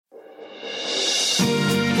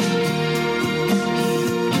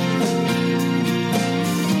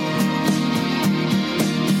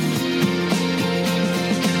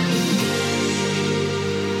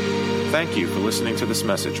you for listening to this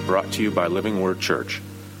message brought to you by Living Word Church.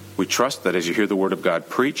 We trust that as you hear the Word of God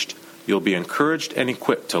preached, you'll be encouraged and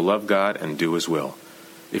equipped to love God and do His will.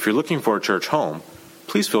 If you're looking for a church home,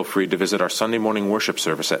 please feel free to visit our Sunday morning worship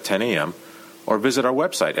service at 10 a.m. or visit our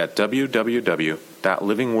website at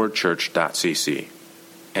www.livingwordchurch.cc.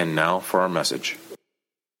 And now for our message.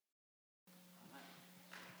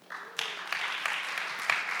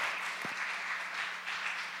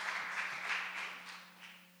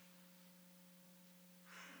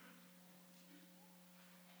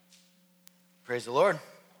 Praise the Lord.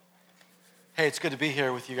 Hey, it's good to be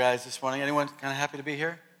here with you guys this morning. Anyone kind of happy to be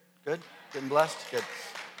here? Good? Getting blessed? Good.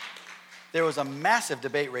 There was a massive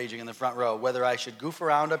debate raging in the front row whether I should goof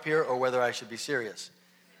around up here or whether I should be serious.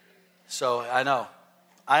 So I know.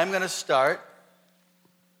 I'm going to start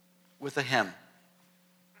with a hymn,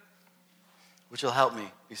 which will help me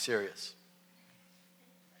be serious.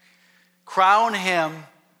 Crown Him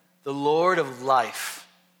the Lord of life,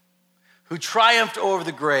 who triumphed over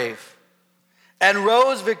the grave and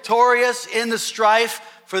rose victorious in the strife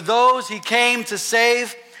for those He came to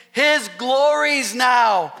save. His glories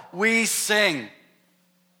now we sing.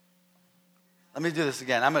 Let me do this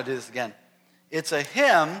again. I'm going to do this again. It's a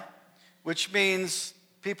hymn, which means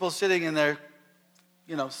people sitting in there,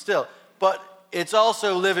 still. But it's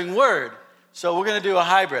also living word. So we're going to do a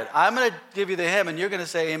hybrid. I'm going to give you the hymn, and you're going to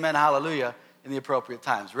say amen, hallelujah, in the appropriate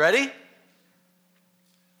times. Ready?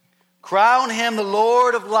 Crown Him the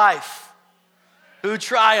Lord of life, who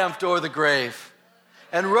triumphed o'er the grave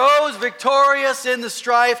and rose victorious in the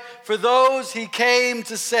strife for those He came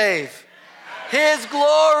to save. His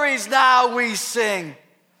glories now we sing,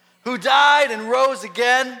 who died and rose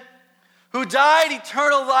again, who died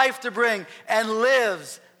eternal life to bring, and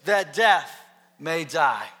lives that death may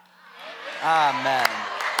die. Amen.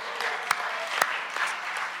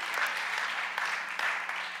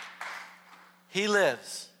 He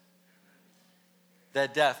lives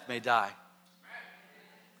that death may die.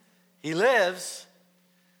 He lives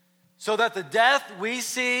so that the death we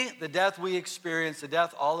see, the death we experience, the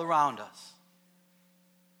death all around us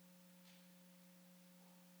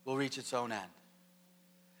will reach its own end.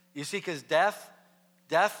 You see, because death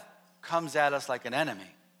comes at us like an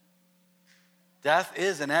enemy. Death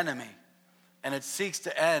is an enemy, and it seeks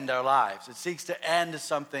to end our lives. It seeks to end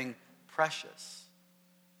something precious.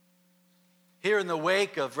 Here in the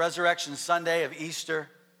wake of Resurrection Sunday, of Easter,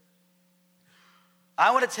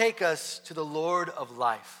 I want to take us to the Lord of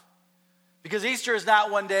life. Because Easter is not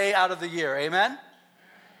one day out of the year, amen?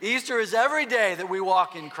 Easter is every day that we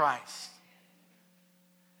walk in Christ.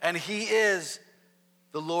 And He is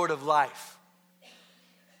the Lord of life.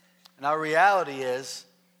 And our reality is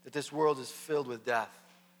that this world is filled with death.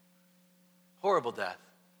 Horrible death.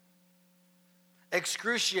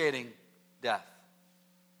 Excruciating death.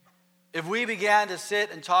 If we began to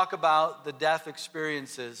sit and talk about the death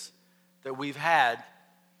experiences that we've had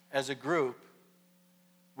as a group,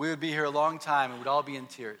 we would be here a long time and we'd all be in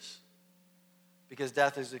tears because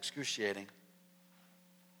death is excruciating.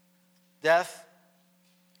 Death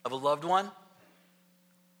of a loved one.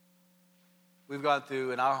 We've gone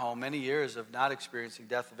through in our home many years of not experiencing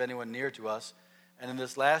death of anyone near to us, and in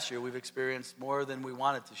this last year we've experienced more than we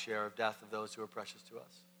wanted to share of death of those who are precious to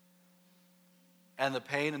us. And the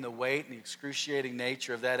pain and the weight and the excruciating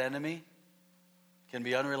nature of that enemy can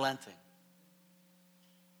be unrelenting.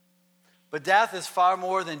 But death is far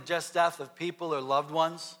more than just death of people or loved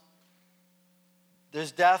ones.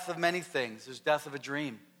 There's death of many things. There's death of a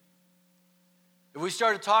dream. If we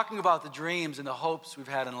started talking about the dreams and the hopes we've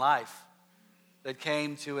had in life that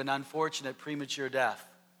came to an unfortunate premature death,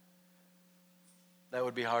 that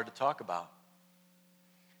would be hard to talk about.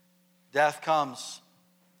 Death comes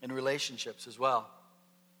in relationships as well.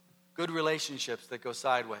 Good relationships that go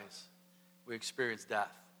sideways, we experience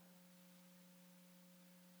death.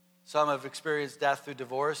 Some have experienced death through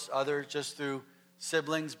divorce, others just through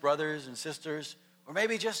siblings, brothers and sisters, or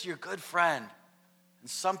maybe just your good friend. And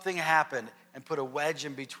something happened and put a wedge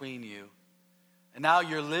in between you. And now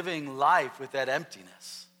you're living life with that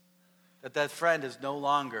emptiness. That friend is no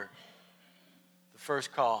longer the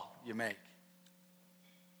first call you make.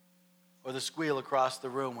 Or the squeal across the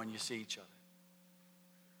room when you see each other.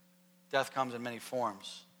 Death comes in many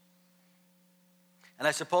forms. And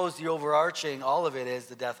I suppose the overarching, all of it is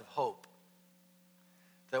the death of hope.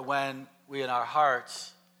 That when we in our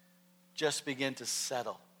hearts just begin to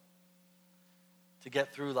settle, to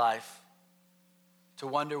get through life, to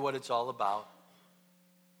wonder what it's all about,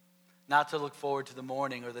 not to look forward to the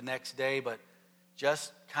morning or the next day, but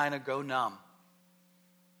just kind of go numb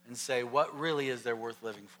and say, what really is there worth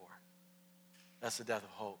living for? That's the death of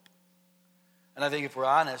hope. And I think if we're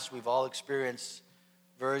honest, we've all experienced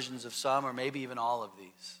versions of some or maybe even all of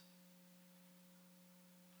these.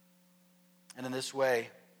 And in this way,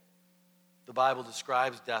 the Bible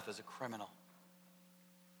describes death as a criminal,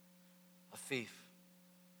 a thief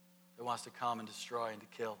that wants to come and destroy and to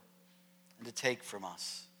kill and to take from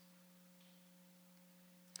us.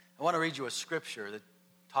 I want to read you a scripture that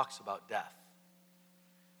talks about death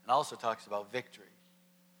and also talks about victory.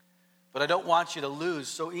 But I don't want you to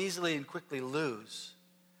so easily and quickly lose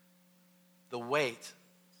the weight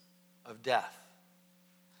of death.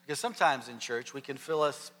 Because sometimes in church we can fill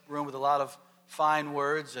a room with a lot of fine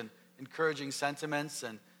words and encouraging sentiments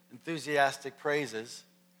and enthusiastic praises.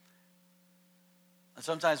 And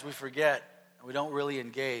sometimes we forget and we don't really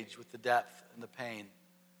engage with the depth and the pain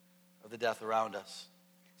of the death around us.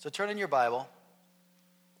 So turn in your Bible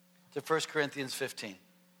to 1 Corinthians 15.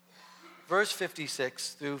 Verse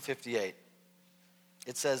 56 through 58.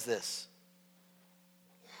 It says this: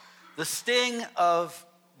 the sting of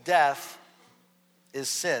death is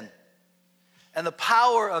sin, and the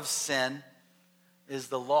power of sin is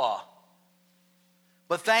the law.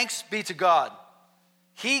 But thanks be to God,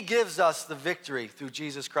 He gives us the victory through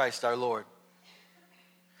Jesus Christ our Lord.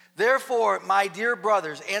 Therefore, my dear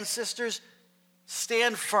brothers and sisters,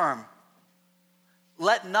 stand firm.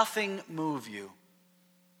 Let nothing move you.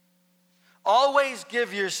 Always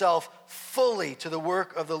give yourself fully to the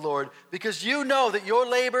work of the Lord, because you know that your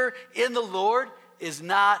labor in the Lord is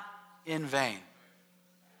not in vain.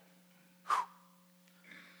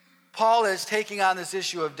 Paul is taking on this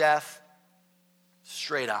issue of death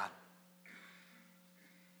straight on.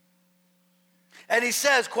 And he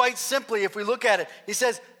says, quite simply, if we look at it, he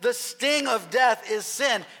says, the sting of death is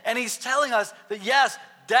sin. And he's telling us that yes,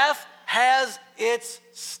 death has its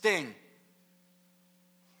sting.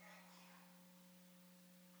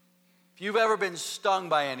 If you've ever been stung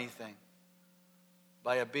by anything,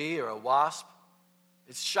 by a bee or a wasp,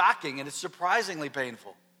 it's shocking and it's surprisingly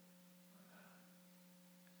painful.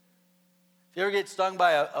 If you ever get stung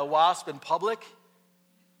by a wasp in public,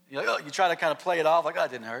 you try to kind of play it off like, oh,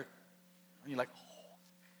 it didn't hurt. And you're like, oh,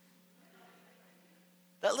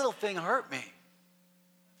 that little thing hurt me.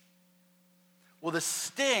 Well, the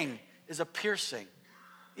sting is a piercing.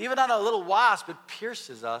 Even on a little wasp, it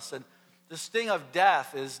pierces us. And the sting of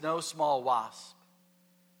death is no small wasp.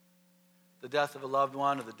 The death of a loved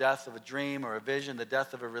one, or the death of a dream or a vision, the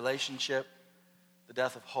death of a relationship, the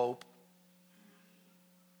death of hope.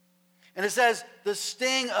 And it says, the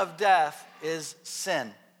sting of death is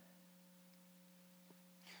sin.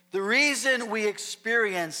 The reason we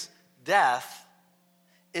experience death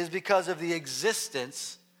is because of the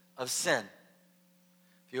existence of sin.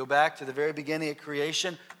 If you go back to the very beginning of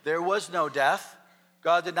creation, there was no death.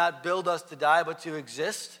 God did not build us to die, but to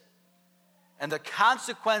exist. And the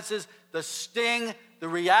consequences, the sting, the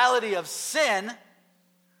reality of sin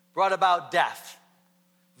brought about death.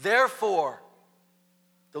 Therefore,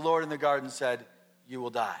 the Lord in the garden said, you will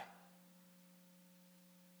die.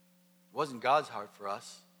 It wasn't God's heart for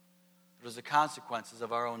us. It was the consequences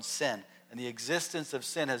of our own sin. And the existence of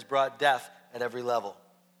sin has brought death at every level.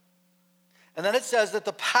 And then it says that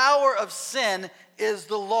the power of sin is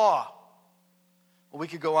the law. Well, we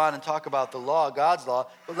could go on and talk about the law, God's law,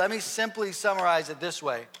 but let me simply summarize it this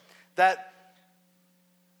way. That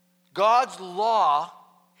God's law,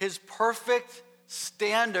 His perfect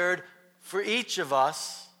standard for each of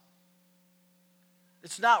us,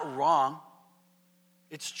 it's not wrong,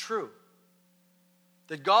 it's true.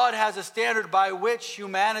 That God has a standard by which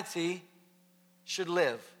humanity should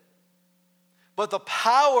live. But the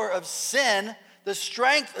power of sin, the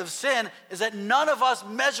strength of sin, is that none of us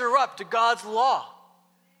measure up to God's law.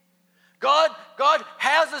 God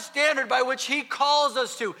has a standard by which He calls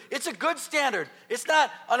us to. It's a good standard. It's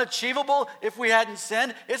not unachievable if we hadn't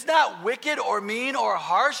sinned. It's not wicked or mean or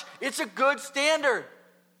harsh. It's a good standard.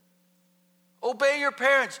 Obey your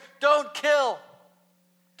parents. Don't kill.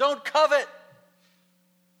 Don't covet.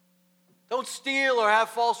 Don't steal or have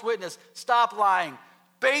false witness. Stop lying.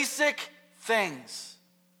 Basic things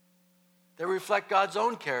that reflect God's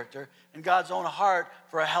own character and God's own heart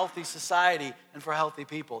for a healthy society and for healthy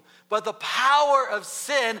people. But the power of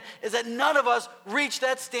sin is that none of us reach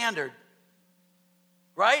that standard.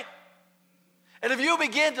 Right? And if you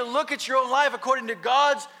begin to look at your own life according to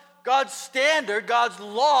God's standard, God's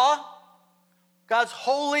law, God's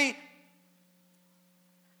holy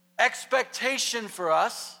expectation for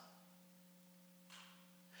us,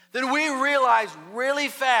 then we realize really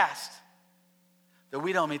fast that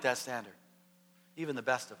we don't meet that standard, even the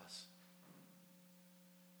best of us.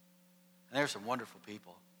 And there's some wonderful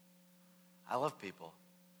people. I love people.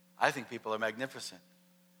 I think people are magnificent.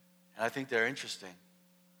 And I think they're interesting.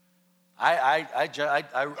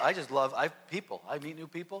 I just love people. I meet new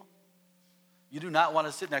people. You do not want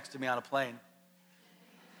to sit next to me on a plane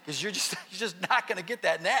because you're just not going to get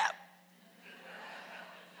that nap.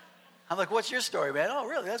 I'm like, what's your story, man? Oh,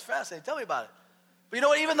 really? That's fascinating. Tell me about it. But you know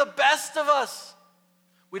what? Even the best of us,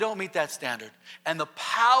 we don't meet that standard. And the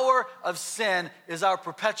power of sin is our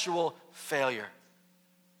perpetual failure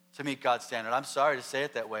to meet God's standard. I'm sorry to say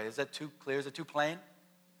it that way. Is that too clear? Is it too plain?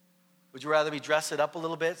 Would you rather me dress it up a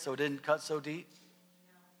little bit so it didn't cut so deep?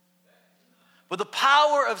 But the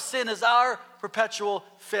power of sin is our perpetual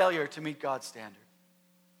failure to meet God's standard.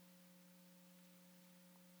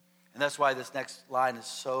 And that's why this next line is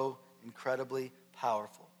so incredibly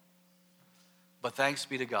powerful. But thanks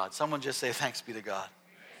be to God. Someone just say, thanks be to God.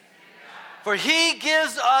 For he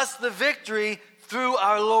gives us the victory through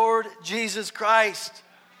our Lord Jesus Christ.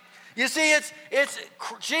 You see, it's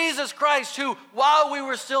Jesus Christ who, while we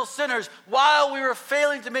were still sinners, while we were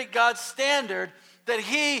failing to meet God's standard, that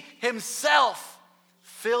he himself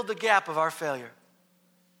filled the gap of our failure.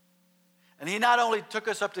 And he not only took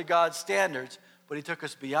us up to God's standards, but he took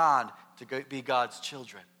us beyond to be God's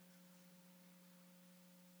children.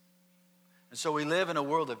 And so we live in a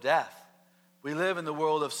world of death. We live in the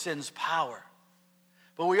world of sin's power.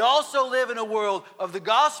 But we also live in a world of the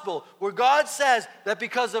gospel where God says that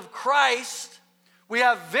because of Christ, we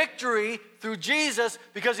have victory through Jesus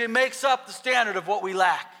because he makes up the standard of what we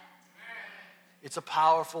lack. It's a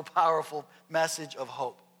powerful, powerful message of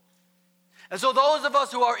hope. And so those of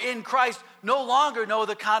us who are in Christ no longer know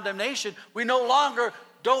the condemnation. We no longer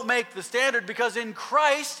don't make the standard because in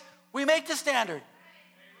Christ, we make the standard.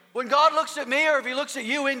 When God looks at me or if he looks at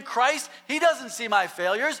you in Christ, he doesn't see my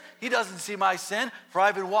failures. He doesn't see my sin, for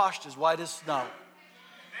I've been washed as white as snow.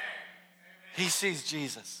 He sees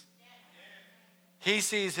Jesus. He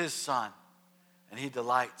sees his Son, and he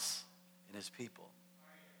delights in his people.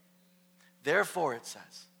 Therefore, it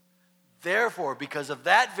says, therefore, because of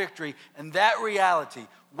that victory and that reality,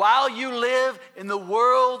 while you live in the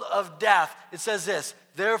world of death, it says this,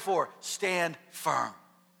 therefore, stand firm.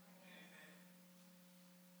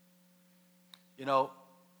 You know,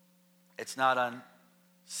 it's not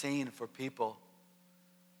unseen for people,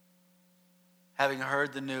 having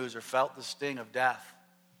heard the news or felt the sting of death,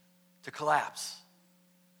 to collapse,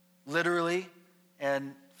 literally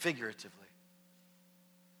and figuratively.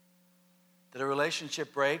 That a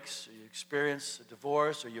relationship breaks, or you experience a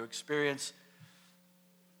divorce, or you experience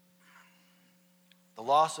the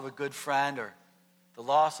loss of a good friend, or the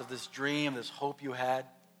loss of this dream, this hope you had.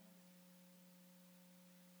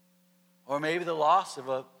 Or maybe the loss of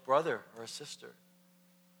a brother or a sister.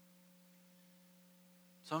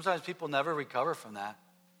 Sometimes people never recover from that.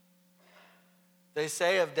 They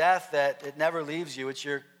say of death that it never leaves you. It's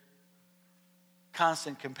your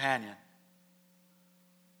constant companion.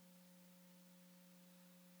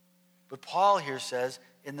 But Paul here says,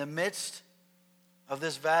 in the midst of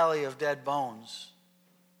this valley of dead bones,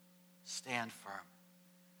 stand firm.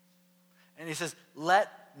 And he says, let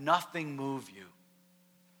nothing move you.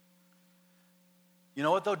 You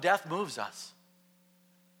know what though? Death moves us.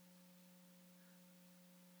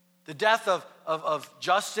 The death of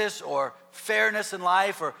justice or fairness in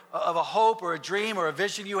life or of a hope or a dream or a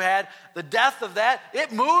vision you had, the death of that,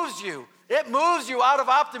 it moves you. It moves you out of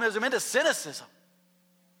optimism into cynicism.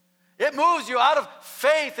 It moves you out of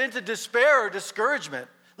faith into despair or discouragement.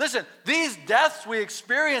 Listen, these deaths we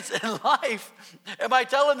experience in life, am I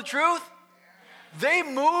telling the truth? They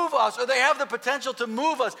move us, or they have the potential to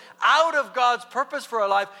move us out of God's purpose for our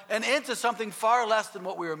life and into something far less than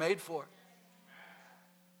what we were made for.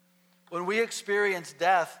 When we experience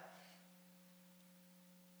death,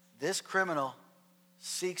 this criminal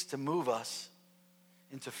seeks to move us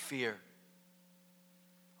into fear.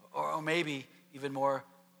 Or maybe even more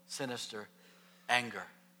sinister, anger.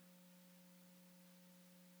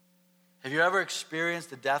 Have you ever experienced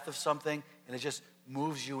the death of something and it just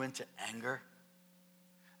moves you into anger?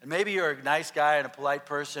 And maybe you're a nice guy and a polite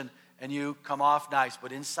person and you come off nice,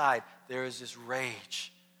 but inside there is this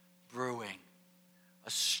rage brewing,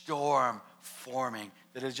 a storm forming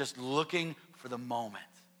that is just looking for the moment.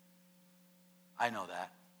 I know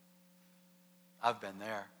that. I've been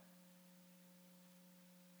there.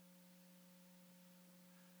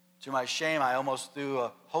 To my shame, I almost threw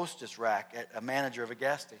a hostess rack at a manager of a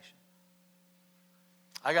gas station.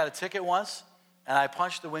 I got a ticket once, and I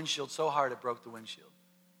punched the windshield so hard it broke the windshield.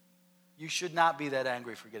 You should not be that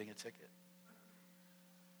angry for getting a ticket.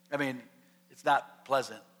 I mean, it's not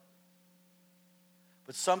pleasant.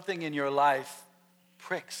 But something in your life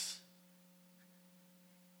pricks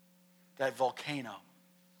that volcano.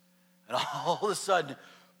 And all of a sudden,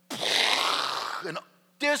 an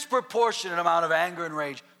disproportionate amount of anger and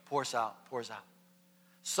rage pours out.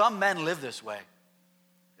 Some men live this way.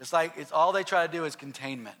 It's like it's all they try to do is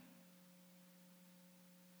containment.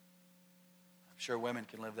 I'm sure women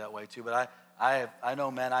can live that way too, but I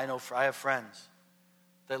know men, I have friends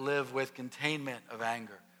that live with containment of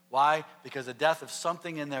anger. Why? Because the death of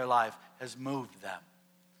something in their life has moved them.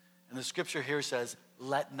 And the scripture here says,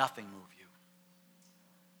 let nothing move you.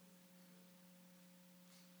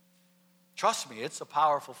 Trust me, it's a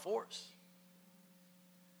powerful force.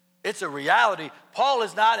 It's a reality. Paul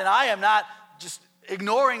is not, and I am not, just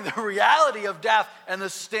ignoring the reality of death and the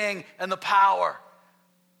sting and the power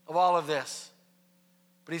of all of this.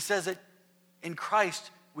 But he says that in Christ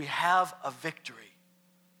we have a victory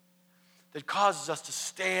that causes us to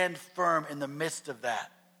stand firm in the midst of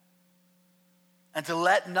that and to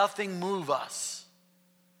let nothing move us.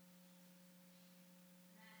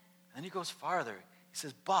 And then he goes farther. He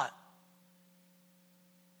says, but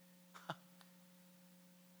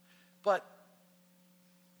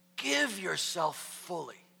give yourself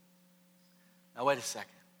fully. Now, wait a second.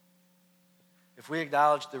 If we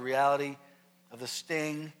acknowledge the reality of the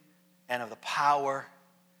sting and of the power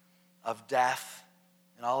of death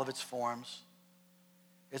in all of its forms,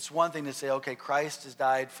 it's one thing to say, okay, Christ has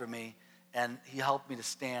died for me, and he helped me to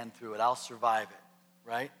stand through it. I'll survive it,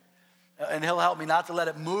 right? And he'll help me not to let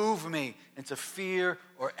it move me into fear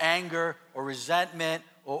or anger or resentment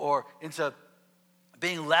or into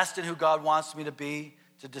being less than who God wants me to be,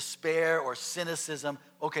 to despair or cynicism.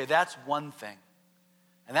 Okay, that's one thing.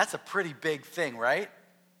 And that's a pretty big thing, right?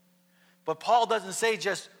 But Paul doesn't say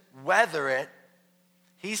just weather it.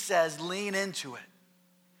 He says lean into it.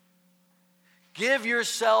 Give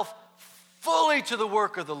yourself fully to the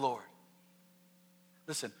work of the Lord.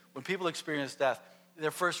 Listen, when people experience death, their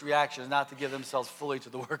first reaction is not to give themselves fully to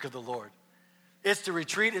the work of the Lord. It's to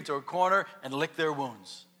retreat into a corner and lick their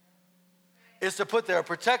wounds. It's to put their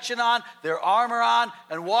protection on, their armor on,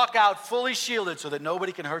 and walk out fully shielded so that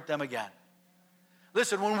nobody can hurt them again.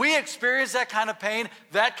 Listen, when we experience that kind of pain,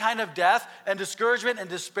 that kind of death and discouragement and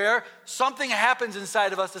despair, something happens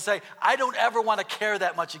inside of us to say, I don't ever want to care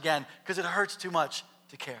that much again because it hurts too much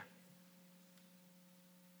to care.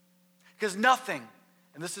 Because nothing,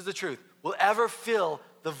 and this is the truth, will ever fill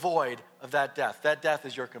the void of that death. That death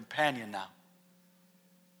is your companion now.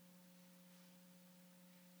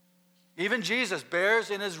 Even Jesus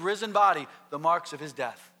bears in his risen body the marks of his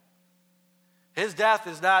death. His death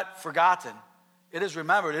is not forgotten. It is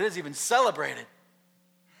remembered. It is even celebrated.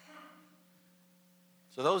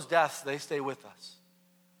 So those deaths, they stay with us.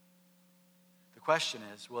 The question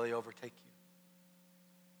is, will they overtake you?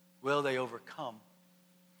 Will they overcome?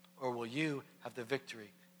 Or will you have the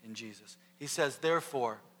victory in Jesus? He says,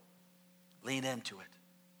 therefore, lean into it.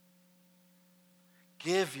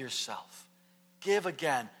 Give yourself. Give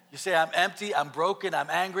again. You say, I'm empty, I'm broken, I'm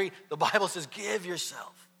angry. The Bible says, give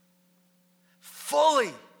yourself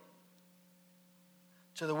fully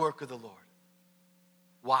to the work of the Lord.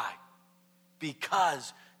 Why?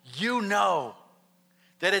 Because you know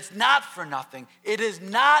that it's not for nothing. It is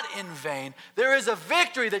not in vain. There is a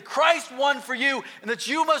victory that Christ won for you and that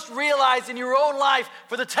you must realize in your own life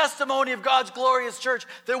for the testimony of God's glorious church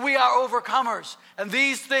that we are overcomers. And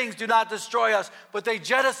these things do not destroy us, but they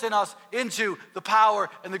jettison us into the power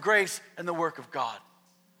and the grace and the work of God.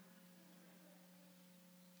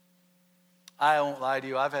 I won't lie to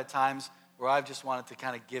you. I've had times where I've just wanted to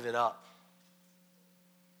kind of give it up.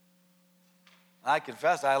 I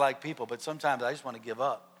confess I like people, but sometimes I just want to give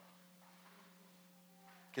up.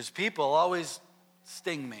 Because people always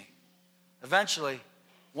sting me. Eventually,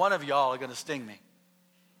 one of y'all are going to sting me.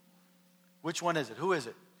 Which one is it? Who is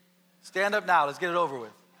it? Stand up now. Let's get it over with.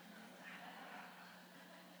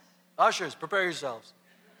 Ushers, prepare yourselves.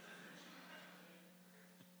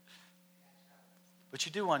 But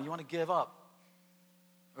you want to give up.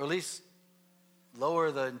 Or at least lower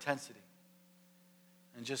the intensity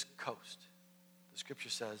and just coast. The scripture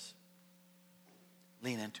says,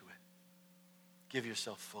 lean into it. Give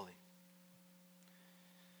yourself fully.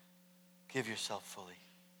 Give yourself fully.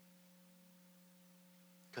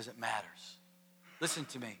 Because it matters. Listen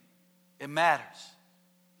to me. It matters.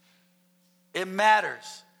 It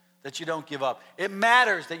matters that you don't give up. It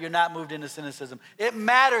matters that you're not moved into cynicism. It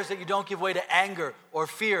matters that you don't give way to anger or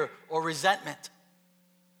fear or resentment.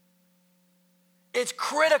 It's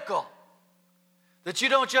critical that you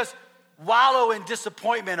don't just wallow in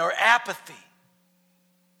disappointment or apathy.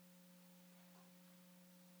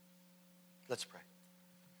 Let's pray.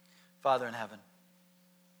 Father in heaven,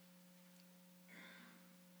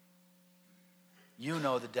 you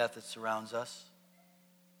know the death that surrounds us.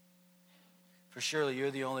 For surely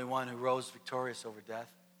you're the only one who rose victorious over death.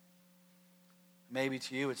 Maybe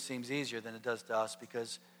to you it seems easier than it does to us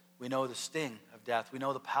because we know the sting of death. We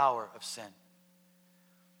know the power of sin.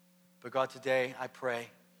 But God, today I pray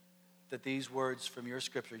that these words from your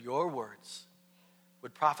scripture, your words,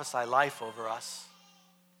 would prophesy life over us.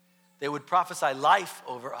 They would prophesy life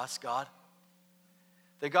over us, God.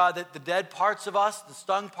 That God, that the dead parts of us, the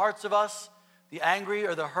stung parts of us, the angry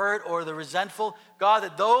or the hurt or the resentful, God,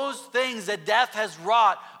 that those things that death has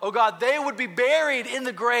wrought, oh God, they would be buried in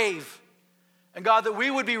the grave. And God, that we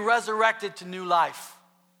would be resurrected to new life.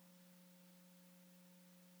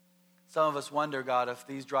 Some of us wonder, God, if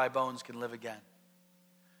these dry bones can live again.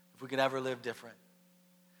 If we can ever live different.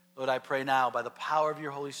 Lord, I pray now by the power of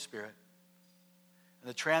your Holy Spirit and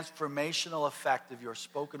the transformational effect of your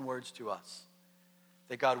spoken words to us,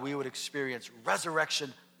 that God, we would experience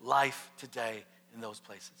resurrection life today in those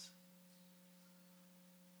places.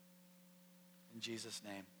 In Jesus'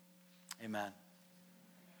 name, amen.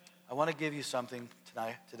 I want to give you something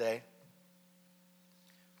today.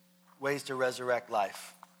 Ways to resurrect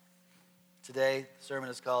life. Today, the sermon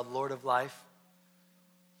is called Lord of Life.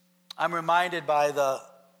 I'm reminded by the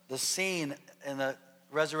scene in the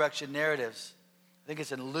resurrection narratives. I think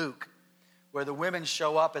it's in Luke, where the women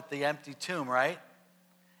show up at the empty tomb, right?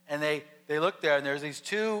 And they look there, and there's these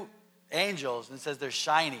two angels, and it says they're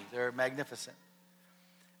shiny, they're magnificent.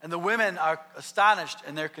 And the women are astonished,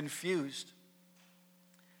 and they're confused.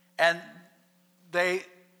 And they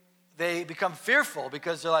become fearful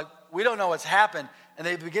because they're like, we don't know what's happened. And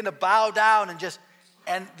they begin to bow down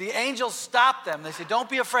and the angels stop them. They say, don't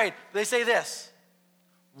be afraid. They say this,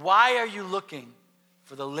 why are you looking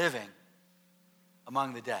for the living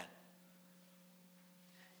among the dead?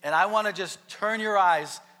 And I want to just turn your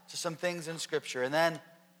eyes to some things in Scripture, and then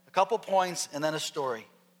a couple points, and then a story.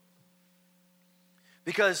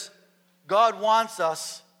 Because God wants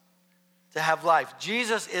us to have life.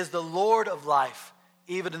 Jesus is the Lord of life,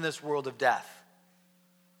 even in this world of death.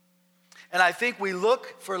 And I think we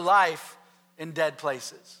look for life in dead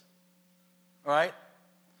places. All right?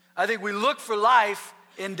 I think we look for life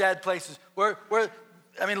in dead places. Where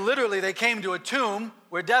literally they came to a tomb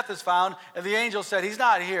where death is found, and the angel said, he's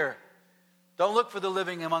not here. Don't look for the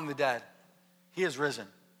living among the dead. He is risen.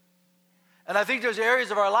 And I think there's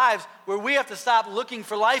areas of our lives where we have to stop looking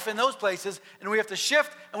for life in those places, and we have to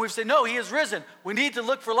shift, and we have to say, no, he is risen. We need to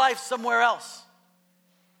look for life somewhere else.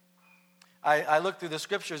 I looked through the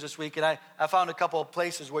scriptures this week, and I found a couple of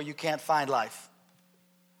places where you can't find life.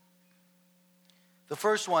 The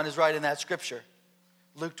first one is right in that scripture,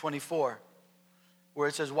 Luke 24, where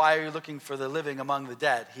it says, why are you looking for the living among the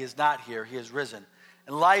dead? He is not here, he is risen.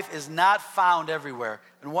 And life is not found everywhere.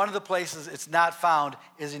 And one of the places it's not found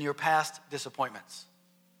is in your past disappointments.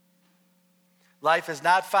 Life is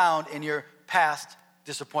not found in your past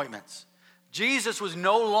disappointments. Jesus was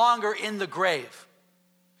no longer in the grave.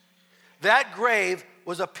 That grave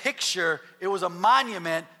was a picture, it was a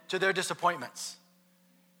monument to their disappointments.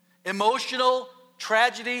 Emotional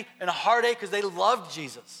tragedy and heartache because they loved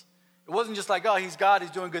Jesus. It wasn't just like, oh, he's God,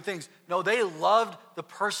 he's doing good things. No, they loved the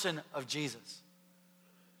person of Jesus.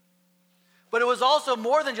 But it was also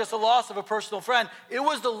more than just a loss of a personal friend. It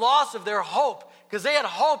was the loss of their hope, because they had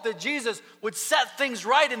hope that Jesus would set things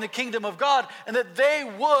right in the kingdom of God and that they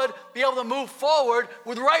would be able to move forward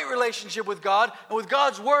with right relationship with God and with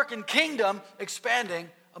God's work and kingdom expanding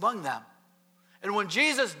among them. And when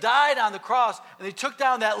Jesus died on the cross and they took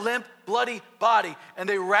down that limp, bloody body and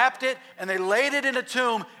they wrapped it and they laid it in a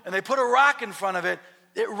tomb and they put a rock in front of it,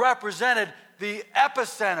 it represented the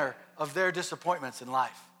epicenter of their disappointments in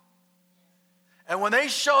life. And when they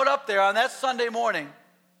showed up there on that Sunday morning,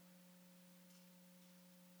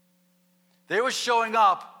 they were showing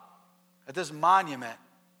up at this monument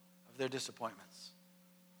of their disappointments.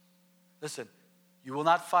 Listen, you will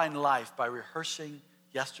not find life by rehearsing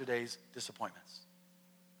yesterday's disappointments.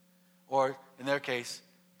 Or, in their case,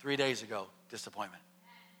 3 days ago, disappointment.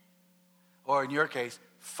 Or, in your case,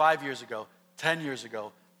 5 years ago, 10 years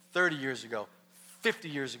ago, 30 years ago, 50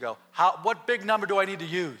 years ago. What big number do I need to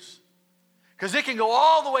use? Because it can go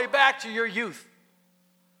all the way back to your youth.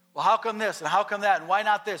 Well, how come this and how come that and why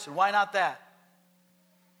not this and why not that?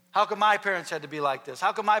 How come my parents had to be like this?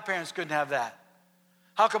 How come my parents couldn't have that?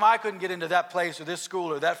 How come I couldn't get into that place or this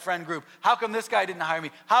school or that friend group? How come this guy didn't hire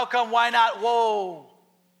me? How come, why not? Whoa.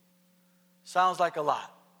 Sounds like a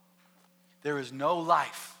lot. There is no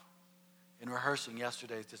life in rehearsing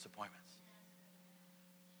yesterday's disappointments.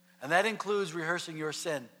 And that includes rehearsing your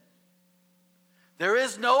sin. There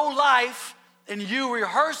is no life in you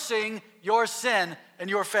rehearsing your sin and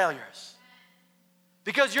your failures.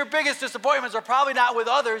 Because your biggest disappointments are probably not with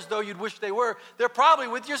others, though you'd wish they were. They're probably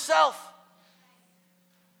with yourself.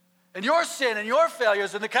 And your sin and your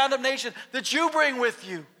failures and the condemnation that you bring with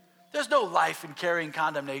you. There's no life in carrying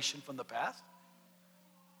condemnation from the past.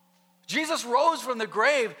 Jesus rose from the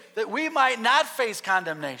grave that we might not face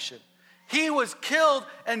condemnation. He was killed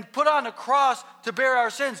and put on a cross to bear our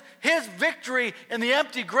sins. His victory in the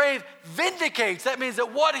empty grave vindicates. That means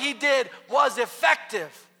that what he did was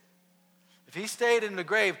effective. If he stayed in the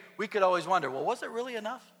grave, we could always wonder, well, was it really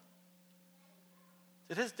enough?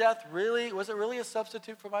 Did his death was it really a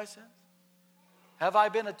substitute for my sins? Have I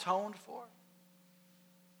been atoned for?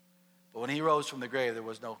 But when he rose from the grave, there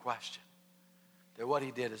was no question that what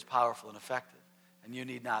he did is powerful and effective. And you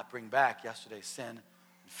need not bring back yesterday's sin and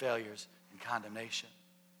failures and condemnation.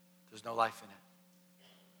 There's no life in it.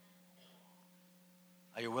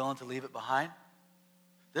 Are you willing to leave it behind?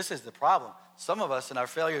 This is the problem. Some of us in our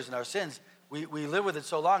failures and our sins, we live with it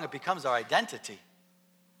so long it becomes our identity.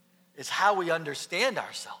 It's how we understand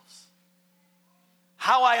ourselves.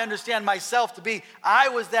 How I understand myself to be. I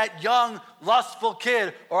was that young, lustful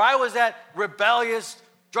kid, or I was that rebellious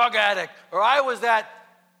drug addict, or I was that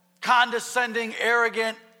condescending,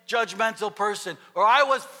 arrogant, judgmental person, or I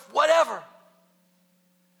was whatever.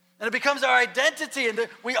 And it becomes our identity, and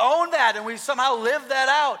we own that, and we somehow live that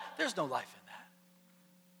out. There's no life in that.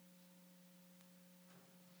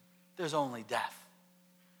 There's only death.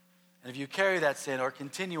 And if you carry that sin or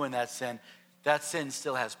continue in that sin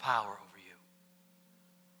still has power over you.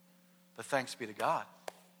 But thanks be to God,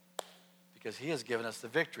 because he has given us the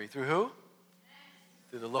victory. Through who?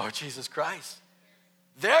 Through the Lord Jesus Christ.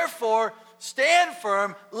 Therefore, stand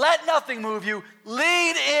firm, let nothing move you,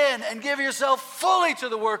 lead in and give yourself fully to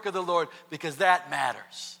the work of the Lord, because that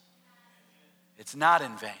matters. It's not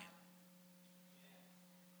in vain.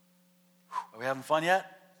 Are we having fun yet?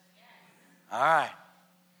 All right.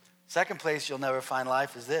 Second place you'll never find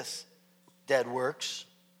life is this: dead works.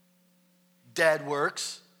 Dead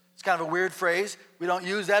works. It's kind of a weird phrase. We don't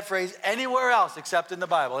use that phrase anywhere else except in the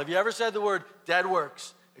Bible. Have you ever said the word dead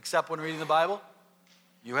works except when reading the Bible?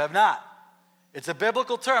 You have not. It's a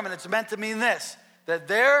biblical term, and it's meant to mean this: that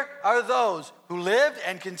there are those who lived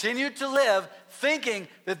and continue to live thinking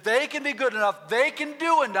that they can be good enough, they can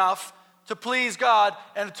do enough to please God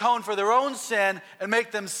and atone for their own sin and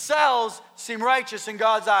make themselves seem righteous in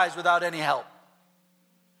God's eyes without any help.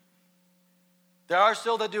 There are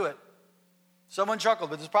still that do it. Someone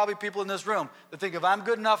chuckled, but there's probably people in this room that think if I'm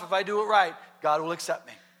good enough, if I do it right, God will accept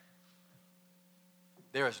me.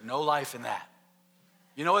 There is no life in that.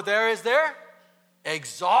 You know what there is there?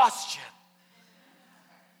 Exhaustion.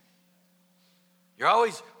 You're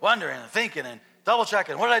always wondering and thinking and double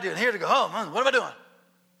checking. What did I do? And here to go home. What am I doing?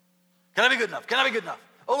 Can I be good enough? Can I be good enough?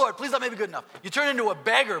 Oh, Lord, please let me be good enough. You turn into a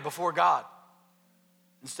beggar before God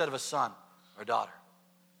instead of a son or daughter.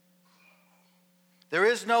 There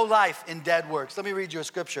is no life in dead works. Let me read you a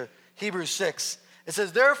scripture, Hebrews 6. It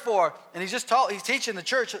says, therefore, and he's teaching the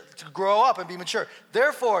church to grow up and be mature.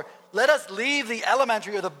 Therefore, let us leave the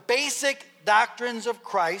elementary or the basic doctrines of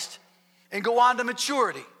Christ and go on to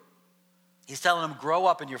maturity. He's telling them, grow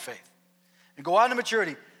up in your faith and go on to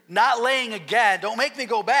maturity. Not laying again, don't make me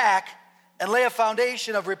go back and lay a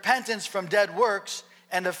foundation of repentance from dead works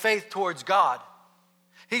and of faith towards God.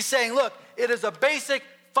 He's saying, look, it is a basic,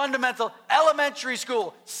 fundamental, elementary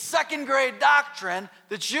school, second grade doctrine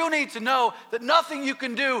that you need to know that nothing you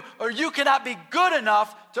can do or you cannot be good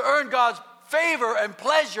enough to earn God's favor and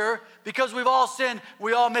pleasure, because we've all sinned,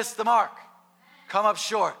 we all missed the mark, come up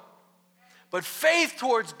short. But faith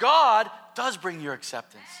towards God does bring your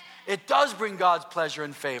acceptance. It does bring God's pleasure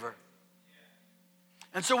and favor.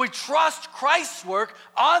 And so we trust Christ's work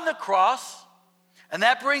on the cross, and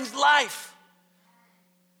that brings life.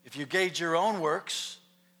 If you gauge your own works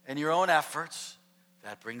and your own efforts,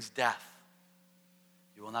 that brings death.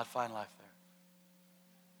 You will not find life there.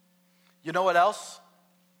 You know what else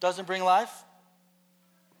doesn't bring life?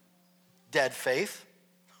 Dead faith.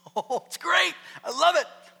 Oh, it's great. I love it.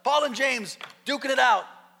 Paul and James duking it out.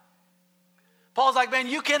 Paul's like, man,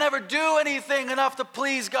 you can't ever do anything enough to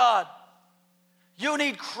please God. You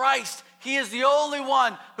need Christ. He is the only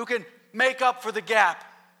one who can make up for the gap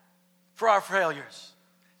for our failures.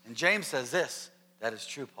 And James says this. That is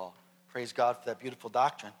true, Paul. Praise God for that beautiful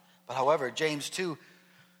doctrine. But however, James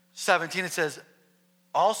 2:17, it says,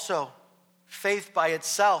 also, faith by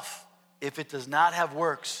itself, if it does not have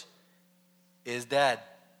works, is dead.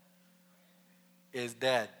 Is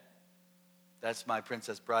dead. That's my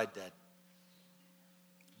Princess Bride dead.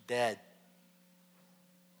 Dead.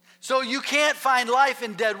 So you can't find life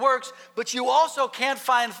in dead works, but you also can't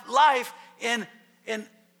find life in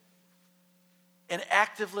in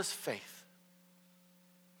activeless faith.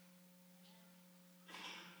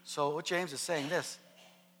 So what James is saying this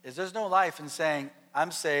is there's no life in saying,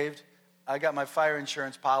 I'm saved, I got my fire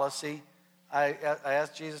insurance policy, I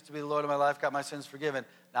asked Jesus to be the Lord of my life, got my sins forgiven.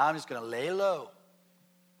 Now I'm just going to lay low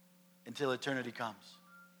until eternity comes.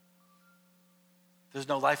 There's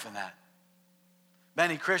no life in that.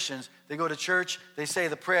 Many Christians, they go to church, they say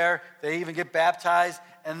the prayer, they even get baptized,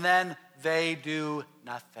 and then they do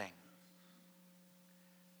nothing.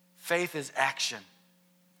 Faith is action.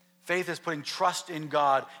 Faith is putting trust in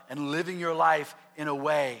God and living your life in a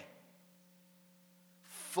way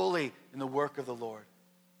fully in the work of the Lord.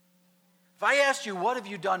 If I asked you, what have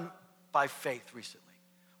you done by faith recently?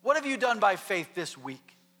 What have you done by faith this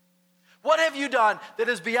week? What have you done that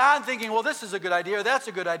is beyond thinking, well, this is a good idea or that's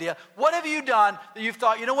a good idea? What have you done that you've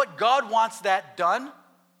thought, you know what, God wants that done?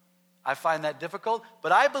 I find that difficult,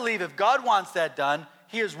 but I believe if God wants that done,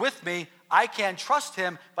 He is with me. I can trust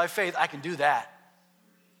Him by faith. I can do that.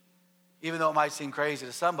 Even though it might seem crazy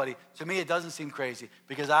to somebody, to me it doesn't seem crazy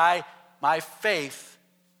because my faith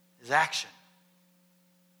is action.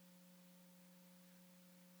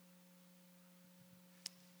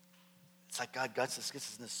 It's like God gets us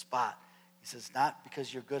in this spot. He says, not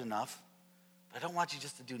because you're good enough, but I don't want you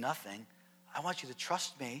just to do nothing. I want you to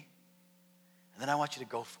trust me, and then I want you to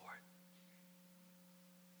go for it.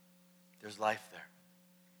 There's life there.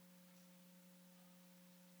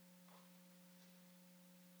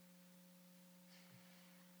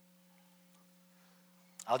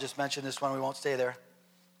 I'll just mention this one. We won't stay there.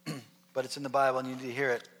 But it's in the Bible and you need to hear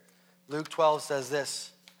it. Luke 12 says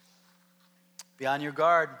this. Be on your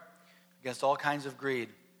guard against all kinds of greed.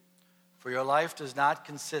 For your life does not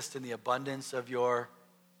consist in the abundance of your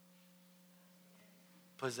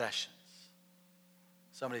possessions.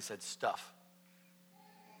 Somebody said stuff.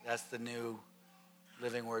 That's the new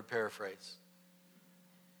Living Word paraphrase.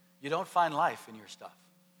 You don't find life in your stuff.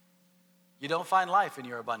 You don't find life in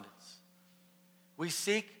your abundance. We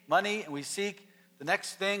seek money and we seek the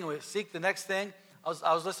next thing, and we seek the next thing.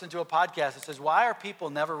 I was listening to a podcast that says, why are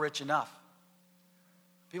people never rich enough?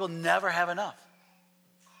 People never have enough.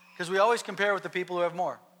 Because we always compare with the people who have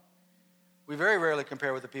more. We very rarely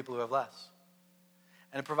compare with the people who have less.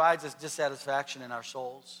 And it provides us dissatisfaction in our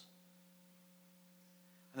souls.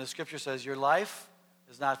 And the scripture says, your life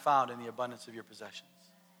is not found in the abundance of your possessions.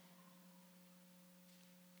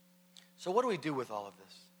 So what do we do with all of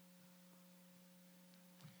this?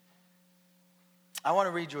 I want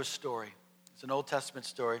to read you a story. It's an Old Testament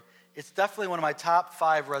story. It's definitely one of my top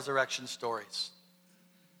 5 resurrection stories.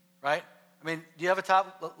 Right? I mean, do you have a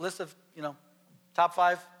top list of, top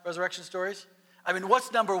 5 resurrection stories? I mean,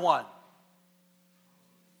 what's number 1?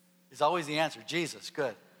 It's always the answer. Jesus.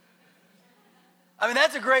 Good. I mean,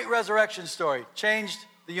 that's a great resurrection story. Changed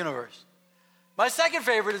the universe. My second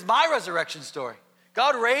favorite is my resurrection story.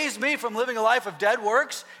 God raised me from living a life of dead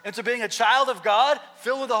works into being a child of God,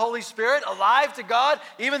 filled with the Holy Spirit, alive to God.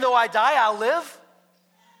 Even though I die, I'll live.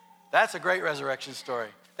 That's a great resurrection story.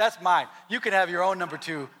 That's mine. You can have your own number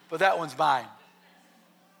 2, but that one's mine.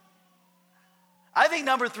 I think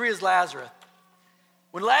number 3 is Lazarus.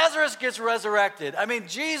 When Lazarus gets resurrected, I mean,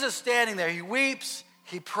 Jesus standing there, he weeps,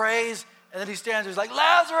 he prays, and then he stands there, he's like,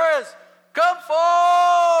 Lazarus, come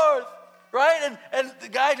forth! Right? And the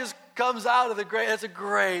guy just comes out of the grave. That's a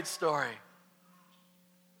great story.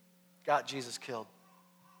 Got Jesus killed.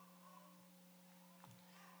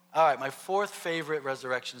 All right, my 4th favorite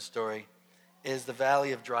resurrection story is the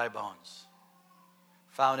Valley of Dry Bones,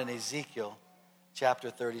 found in Ezekiel chapter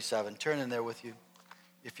 37. Turn in there with you,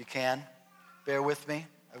 if you can. Bear with me.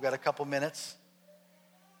 I've got a couple minutes.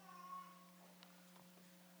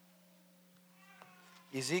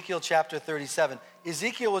 Ezekiel chapter 37.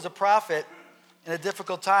 Ezekiel was a prophet in a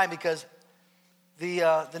difficult time because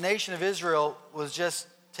the nation of Israel was just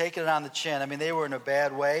taking it on the chin. I mean, they were in a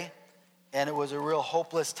bad way, and it was a real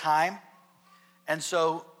hopeless time. And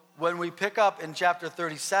so when we pick up in chapter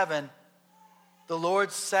 37, the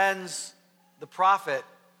Lord sends the prophet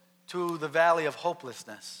to the valley of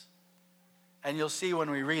hopelessness. And you'll see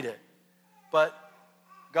when we read it. But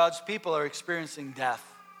God's people are experiencing death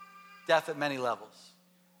at many levels.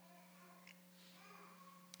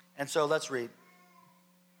 And so let's read.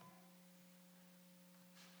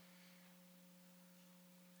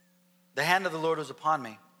 The hand of the Lord was upon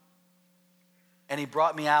me, and he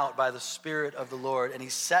brought me out by the Spirit of the Lord, and he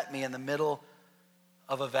set me in the middle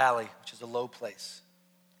of a valley, which is a low place.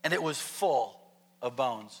 And it was full of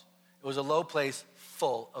bones. It was a low place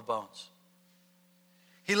full of bones.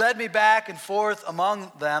 He led me back and forth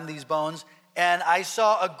among them, these bones, and I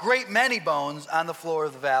saw a great many bones on the floor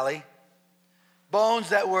of the valley, bones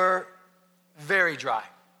that were very dry.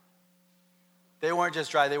 They weren't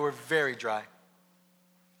just dry, they were very dry.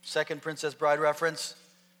 Second Princess Bride reference.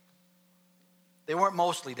 They weren't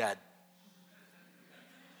mostly dead.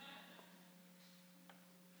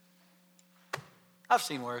 I've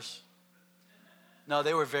seen worse. No,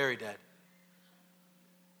 they were very dead.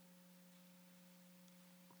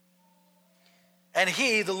 And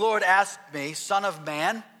he, the Lord, asked me, Son of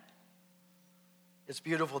man. It's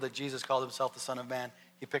beautiful that Jesus called himself the Son of Man.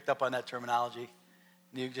 He picked up on that terminology.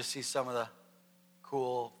 And you just see some of the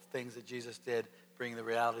cool things that Jesus did, bringing the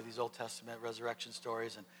reality of these Old Testament resurrection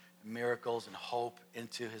stories and miracles and hope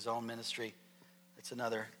into his own ministry. That's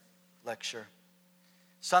another lecture.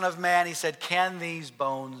 Son of man, he said, can these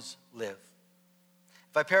bones live?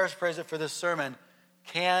 If I paraphrase it for this sermon,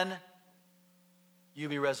 can you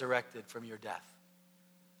be resurrected from your death?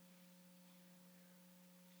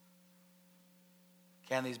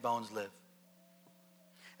 Can these bones live?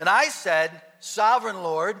 And I said, Sovereign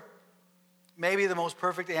Lord, maybe the most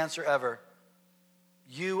perfect answer ever.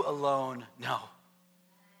 You alone know.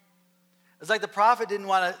 It's like the prophet didn't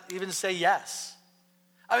want to even say yes.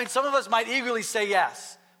 I mean, some of us might eagerly say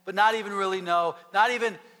yes, but not even really know, not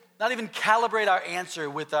even calibrate our answer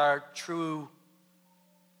with our true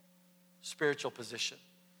spiritual position.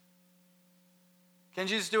 Can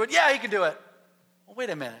Jesus do it? Yeah, he can do it. Well, wait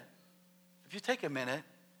a minute. If you take a minute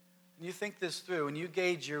and you think this through and you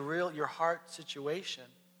gauge your heart situation,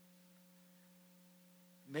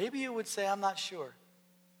 maybe you would say, I'm not sure.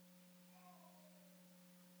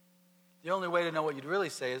 The only way to know what you'd really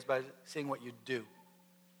say is by seeing what you do.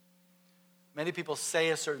 Many people say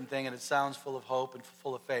a certain thing and it sounds full of hope and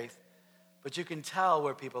full of faith, but you can tell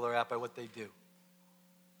where people are at by what they do.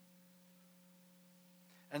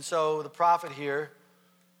 And so the prophet here,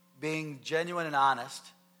 being genuine and honest,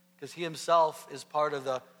 because he himself is part of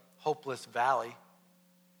the hopeless valley,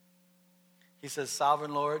 he says,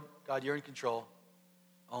 Sovereign Lord, God, you're in control.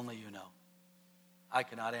 Only you know. I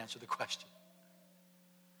cannot answer the question.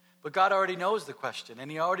 But God already knows the question,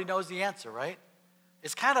 and he already knows the answer, right?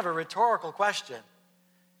 It's kind of a rhetorical question.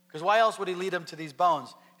 Because why else would he lead him to these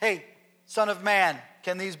bones? Hey, Son of man,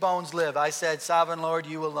 can these bones live? I said, Sovereign Lord,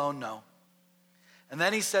 you alone know. And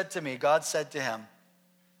then he said to me, God said to him,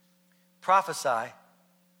 prophesy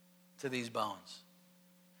to these bones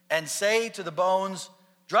and say to the bones,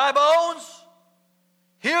 dry bones,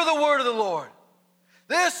 hear the word of the Lord.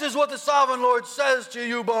 This is what the sovereign Lord says to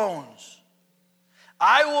you bones.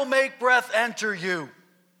 I will make breath enter you.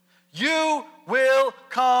 You will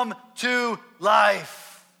come to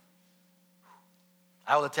life.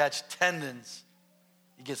 I will attach tendons.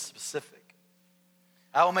 He gets specific.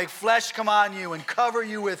 I will make flesh come on you and cover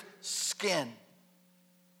you with skin.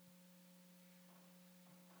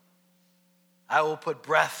 I will put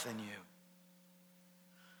breath in you,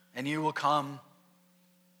 and you will come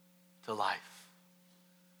to life.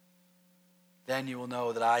 Then you will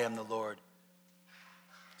know that I am the Lord.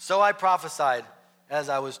 So I prophesied as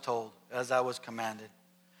I was told, as I was commanded.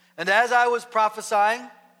 And as I was prophesying,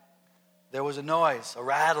 there was a noise, a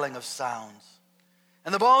rattling of sounds.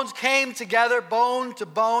 And the bones came together, bone to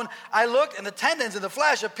bone. I looked, and the tendons and the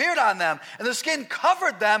flesh appeared on them, and the skin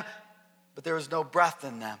covered them, but there was no breath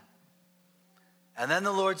in them. And then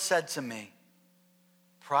the Lord said to me,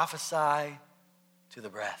 prophesy to the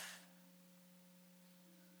breath.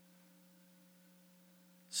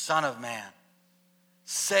 Son of man,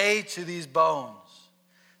 say to these bones,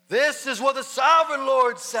 this is what the sovereign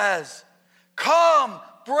Lord says. Come,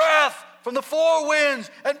 breath from the four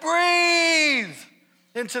winds, and breathe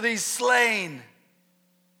into these slain,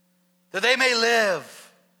 that they may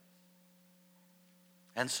live.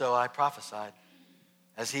 And so I prophesied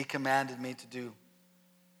as he commanded me to do.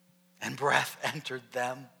 And breath entered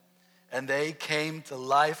them, and they came to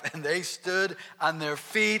life, and they stood on their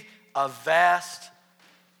feet, a vast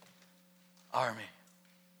army.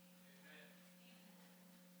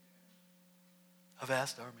 A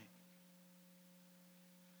vast army.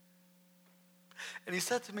 And he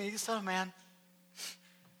said to me, Son of man,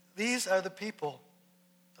 these are the people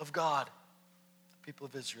of God, the people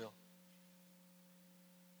of Israel.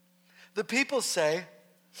 The people say,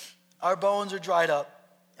 our bones are dried up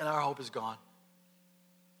and our hope is gone.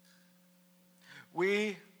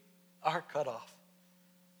 We are cut off.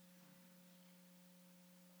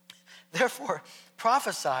 Therefore,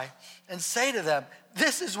 prophesy and say to them,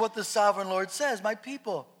 this is what the sovereign Lord says, my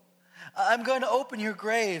people, I'm going to open your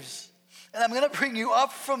graves and I'm going to bring you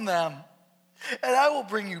up from them and I will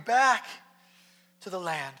bring you back to the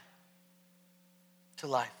land, to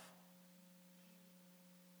life.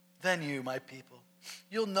 Then you, my people,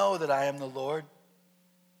 you'll know that I am the Lord.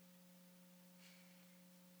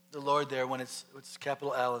 The Lord there, when it's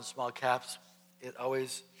capital L and small caps,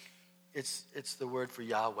 it's the word for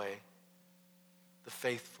Yahweh, the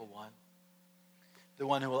faithful one, the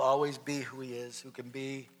one who will always be who he is, who can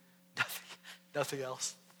be nothing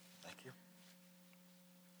else. Thank you.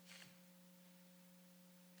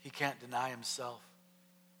 He can't deny himself,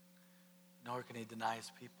 nor can he deny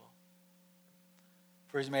his people.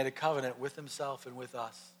 For he's made a covenant with himself and with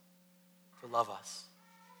us to love us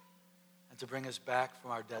and to bring us back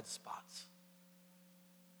from our dead spots.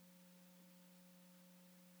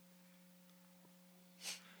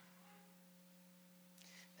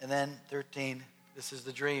 And then 13, this is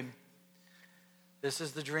the dream. This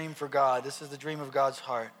is the dream for God. This is the dream of God's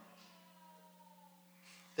heart.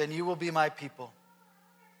 Then you will be my people.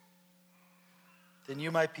 Then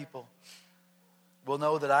you, my people, will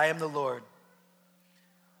know that I am the Lord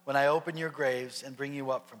when I open your graves and bring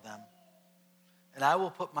you up from them. And I will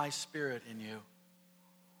put my spirit in you,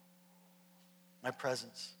 my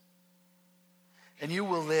presence. And you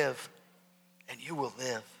will live, and you will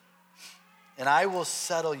live. And I will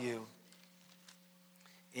settle you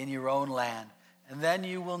in your own land. And then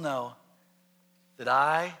you will know that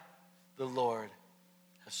I, the Lord,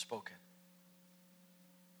 have spoken.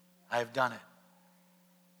 I have done it,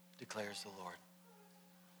 declares the Lord.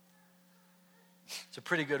 It's a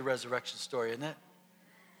pretty good resurrection story, isn't it?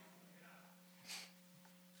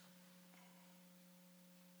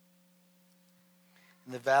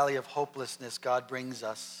 In the valley of hopelessness, God brings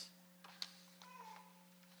us.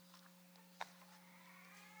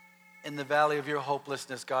 In the valley of your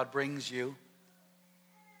hopelessness, God brings you.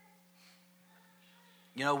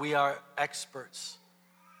 You know, we are experts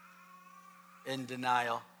in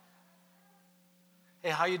denial. Hey,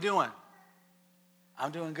 how you doing?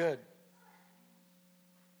 I'm doing good.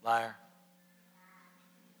 Liar.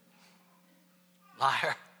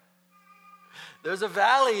 Liar. There's a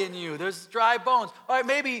valley in you. There's dry bones. All right,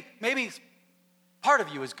 maybe part of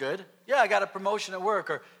you is good. Yeah, I got a promotion at work.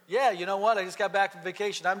 Or, yeah, you know what? I just got back from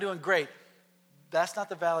vacation. I'm doing great. That's not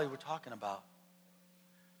the valley we're talking about.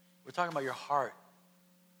 We're talking about your heart.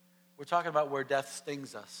 We're talking about where death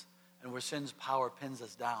stings us and where sin's power pins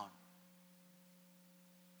us down.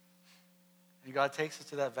 And God takes us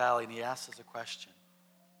to that valley and he asks us a question.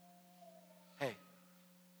 Hey,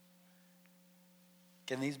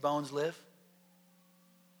 can these bones live?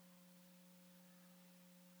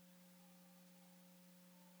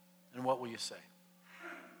 And what will you say?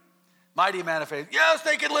 Mighty man of faith, yes,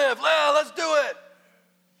 they can live. Yeah, let's do it.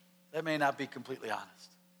 That may not be completely honest.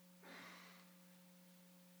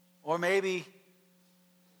 Or maybe,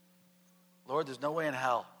 Lord, there's no way in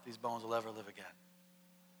hell these bones will ever live again.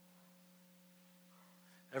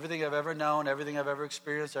 Everything I've ever known, everything I've ever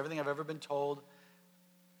experienced, everything I've ever been told,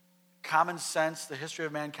 common sense, the history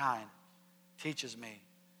of mankind, teaches me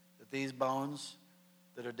that these bones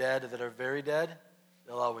that are dead, that are very dead,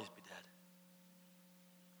 they'll always be dead.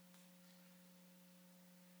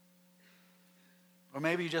 Or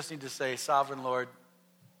maybe you just need to say, Sovereign Lord,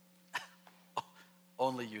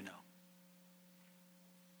 only you know.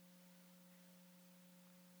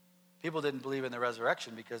 People didn't believe in the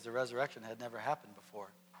resurrection because the resurrection had never happened before.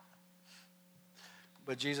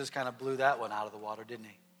 But Jesus kind of blew that one out of the water, didn't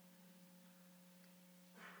he?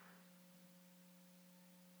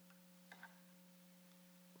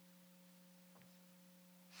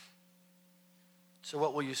 So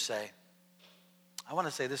what will you say? I want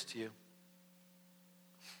to say this to you.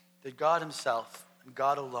 That God himself and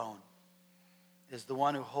God alone is the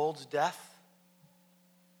one who holds death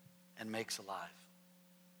and makes alive.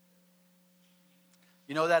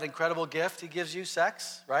 You know that incredible gift he gives you,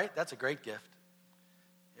 sex, right? That's a great gift.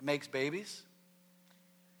 It makes babies.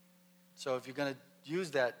 So if you're going to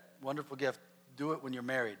use that wonderful gift, do it when you're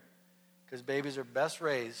married. Because babies are best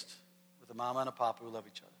raised with a mama and a papa who love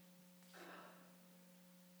each other.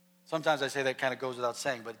 Sometimes I say that kind of goes without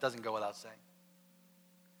saying, but it doesn't go without saying.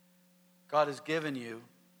 God has given you,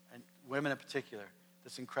 and women in particular,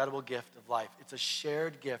 this incredible gift of life. It's a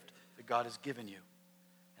shared gift that God has given you.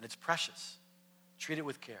 And it's precious. Treat it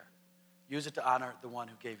with care. Use it to honor the one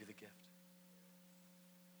who gave you the gift.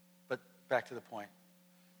 But back to the point,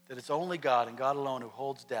 that it's only God and God alone who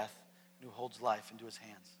holds death and who holds life into his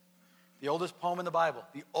hands. The oldest poem in the Bible,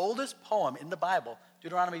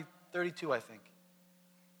 Deuteronomy 32, I think,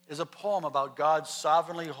 is a poem about God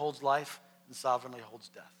sovereignly holds life and sovereignly holds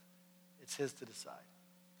death. It's his to decide.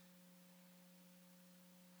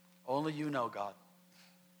 Only you know, God,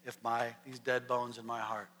 if these dead bones in my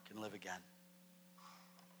heart can live again.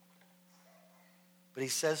 But he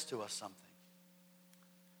says to us something.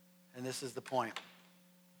 And this is the point.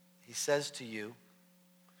 He says to you,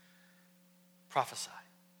 prophesy.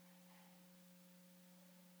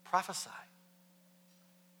 prophesy.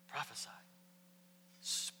 Prophesy.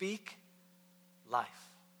 Speak life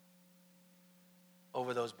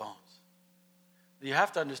over those bones. You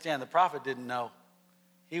have to understand, the prophet didn't know.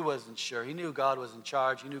 He wasn't sure. He knew God was in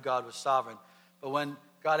charge. He knew God was sovereign. But when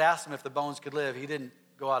God asked him if the bones could live, he didn't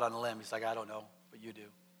go out on a limb. He's like, I don't know, but you do.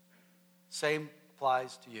 Same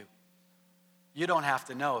applies to you. You don't have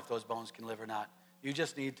to know if those bones can live or not. You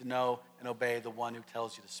just need to know and obey the one who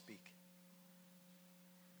tells you to speak.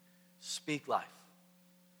 Speak life.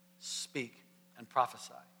 Speak and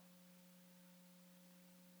prophesy.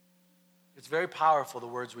 It's very powerful, the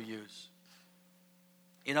words we use.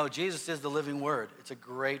 You know, Jesus is the living word. It's a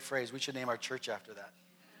great phrase. We should name our church after that.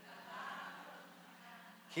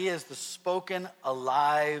 He is the spoken,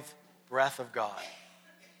 alive breath of God.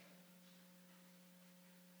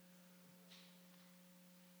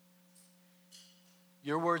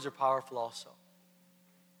 Your words are powerful also.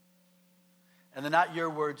 And they're not your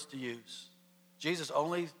words to use. Jesus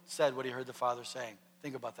only said what he heard the Father saying.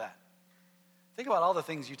 Think about that. Think about all the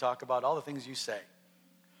things you talk about, all the things you say.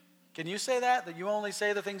 Can you say that? That you only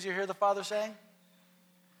say the things you hear the Father saying?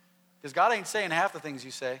 Because God ain't saying half the things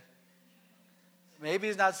you say. Maybe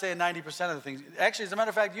he's not saying 90% of the things. Actually, as a matter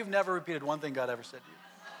of fact, you've never repeated one thing God ever said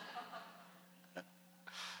to you.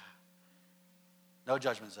 No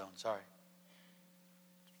judgment zone, sorry.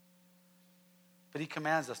 But he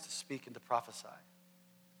commands us to speak and to prophesy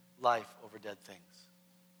life over dead things.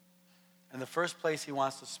 And the first place he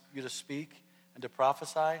wants you to speak and to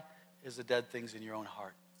prophesy is the dead things in your own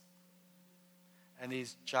heart. And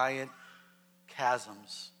these giant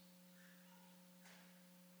chasms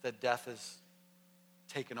that death has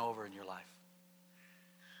taken over in your life.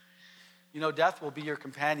 You know, death will be your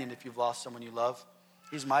companion if you've lost someone you love.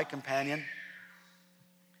 He's my companion.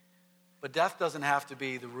 But death doesn't have to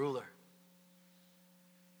be the ruler.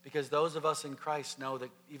 Because those of us in Christ know that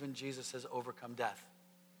even Jesus has overcome death.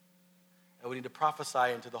 And we need to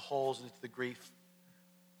prophesy into the holes and into the grief,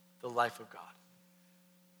 the life of God.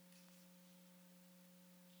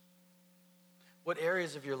 What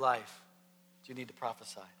areas of your life do you need to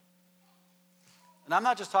prophesy? And I'm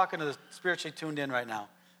not just talking to the spiritually tuned in right now.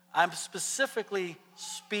 I'm specifically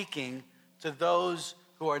speaking to those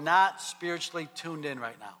who are not spiritually tuned in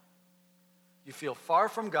right now. You feel far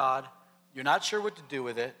from God. You're not sure what to do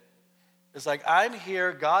with it. It's like, I'm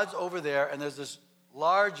here, God's over there, and there's this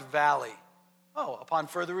large valley. Oh, upon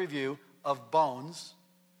further review, of bones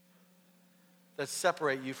that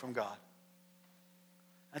separate you from God.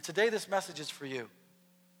 And today this message is for you.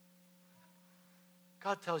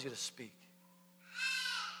 God tells you to speak.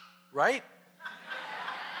 Right?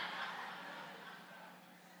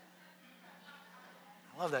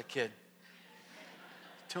 I love that kid.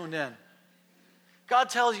 Tuned in. God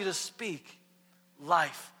tells you to speak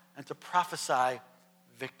life and to prophesy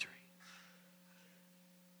victory.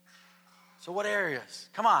 So what areas?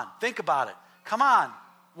 Come on, think about it. Come on.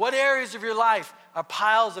 What areas of your life are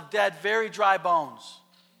piles of dead, very dry bones?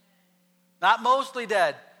 Not mostly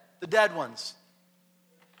dead, the dead ones.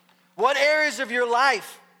 What areas of your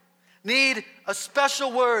life need a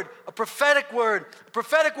special word, a prophetic word? A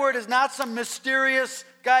prophetic word is not some mysterious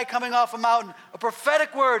guy coming off a mountain. A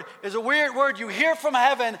prophetic word is a weird word you hear from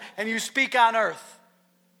heaven and you speak on earth.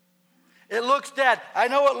 It looks dead. I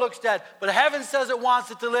know it looks dead, but heaven says it wants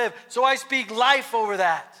it to live, so I speak life over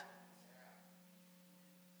that.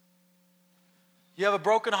 You have a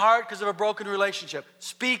broken heart because of a broken relationship.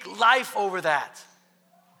 Speak life over that.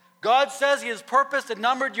 God says he has purposed and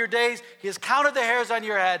numbered your days. He has counted the hairs on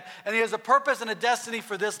your head, and he has a purpose and a destiny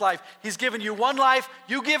for this life. He's given you one life.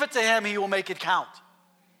 You give it to him, he will make it count.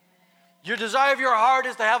 Your desire of your heart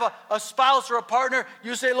is to have a spouse or a partner.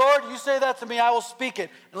 You say, Lord, you say that to me, I will speak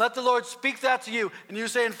it. And let the Lord speak that to you. And you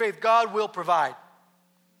say in faith, God will provide.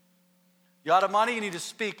 You out of money, you need to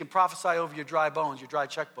speak and prophesy over your dry bones, your dry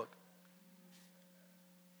checkbook.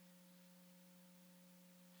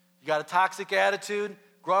 You got a toxic attitude,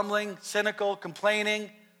 grumbling, cynical,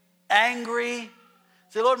 complaining, angry.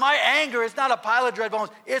 Say, Lord, my anger is not a pile of dead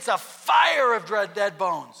bones. It's a fire of dead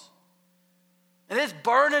bones. And it's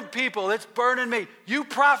burning people. It's burning me. You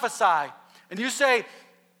prophesy and you say,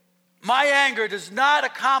 my anger does not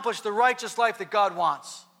accomplish the righteous life that God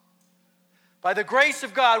wants. By the grace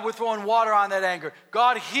of God, we're throwing water on that anger.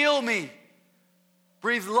 God, heal me.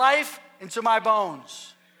 Breathe life into my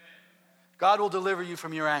bones. God will deliver you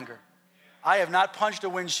from your anger. I have not punched a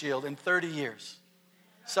windshield in 30 years.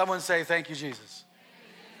 Someone say, thank you, Jesus.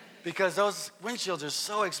 Because those windshields are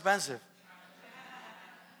so expensive.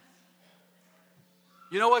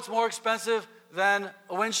 You know what's more expensive than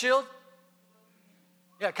a windshield?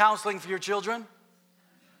 Yeah, counseling for your children.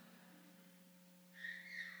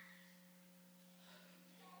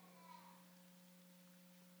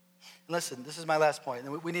 Listen, this is my last point,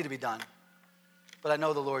 and we need to be done. But I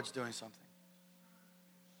know the Lord's doing something.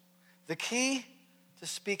 The key to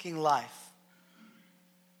speaking life,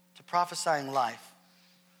 to prophesying life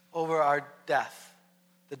over our death,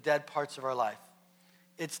 the dead parts of our life,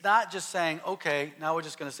 it's not just saying, okay, now we're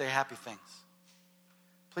just going to say happy things.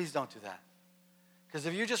 Please don't do that. Because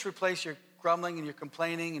if you just replace your grumbling and your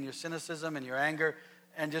complaining and your cynicism and your anger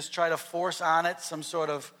and just try to force on it some sort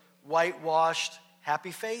of whitewashed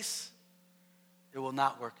happy face, it will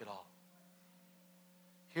not work at all.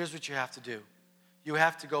 Here's what you have to do. You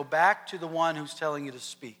have to go back to the one who's telling you to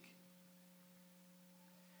speak.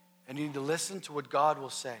 And you need to listen to what God will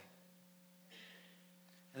say.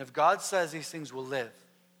 And if God says these things will live,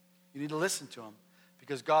 you need to listen to him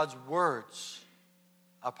because God's words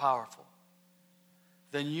are powerful.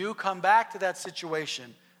 Then you come back to that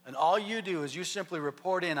situation and all you do is you simply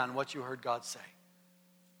report in on what you heard God say.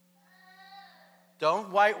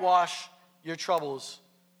 Don't whitewash your troubles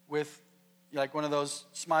with like one of those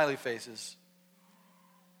smiley faces.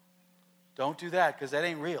 Don't do that because that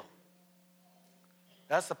ain't real.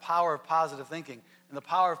 That's the power of positive thinking. And the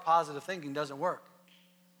power of positive thinking doesn't work.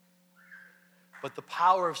 But the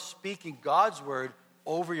power of speaking God's word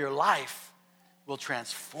over your life will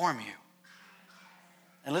transform you.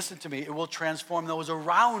 And listen to me, it will transform those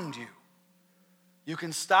around you. You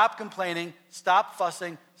can stop complaining, stop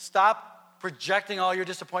fussing, stop projecting all your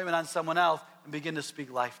disappointment on someone else and begin to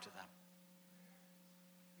speak life to them.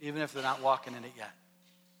 Even if they're not walking in it yet.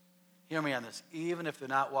 Hear me on this. Even if they're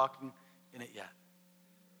not walking in it yet.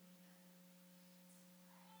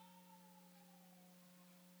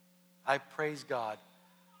 I praise God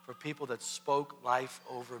for people that spoke life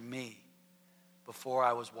over me before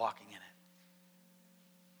I was walking in it.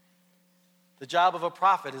 The job of a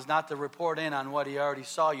prophet is not to report in on what he already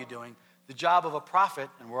saw you doing. The job of a prophet,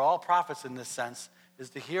 and we're all prophets in this sense, is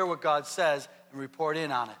to hear what God says and report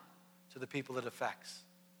in on it to the people it affects.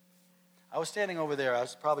 I was standing over there. I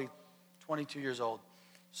was probably 22 years old.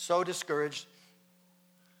 So discouraged.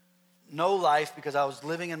 No life because I was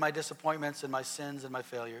living in my disappointments and my sins and my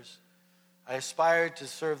failures. I aspired to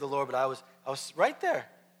serve the Lord, but I was right there.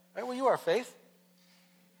 Right where you are, Faith.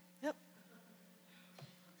 Yep.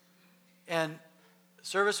 And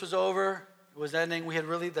service was over. It was ending. We had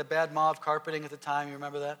really the bad mauve carpeting at the time. You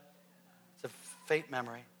remember that? It's a faint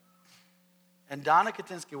memory. And Donna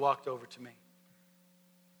Katinsky walked over to me.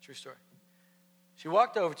 True story. She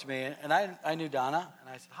walked over to me, and I knew Donna, and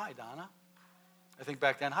I said, "Hi, Donna." I think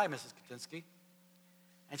back then, "Hi, Mrs. Katinsky."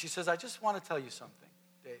 And she says, "I just want to tell you something,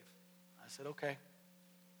 Dave." I said, "Okay."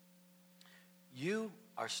 "You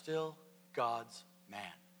are still God's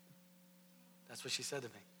man." That's what she said to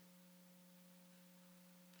me.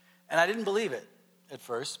 And I didn't believe it at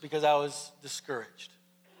first because I was discouraged.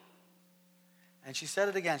 And she said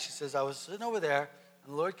it again. She says, "I was sitting over there,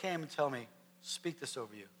 and the Lord came and told me, speak this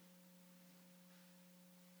over you.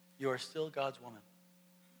 You are still God's woman.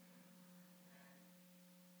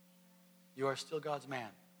 You are still God's man.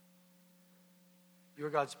 You are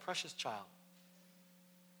God's precious child.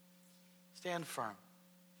 Stand firm.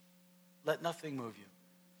 Let nothing move you.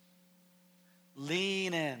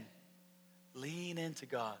 Lean in. Lean into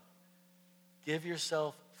God. Give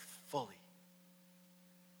yourself fully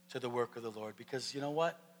to the work of the Lord because you know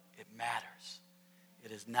what? It matters.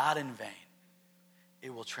 It is not in vain.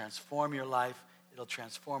 It will transform your life. It'll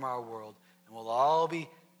transform our world. And we'll all be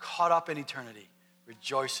caught up in eternity,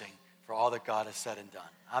 rejoicing for all that God has said and done.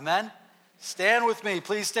 Amen? Stand with me.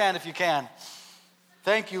 Please stand if you can.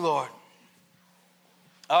 Thank you, Lord.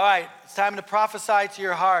 All right. It's time to prophesy to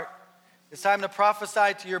your heart. It's time to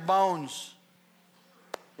prophesy to your bones.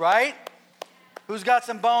 Right? Who's got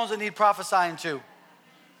some bones that need prophesying to?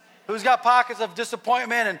 Who's got pockets of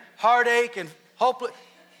disappointment and heartache and hopeless?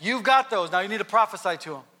 You've got those. Now you need to prophesy to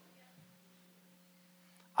them.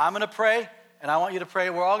 I'm going to pray, and I want you to pray.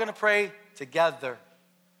 We're all going to pray together.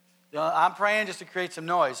 You know, I'm praying just to create some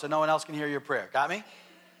noise so no one else can hear your prayer. Got me?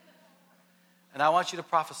 And I want you to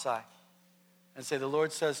prophesy and say, the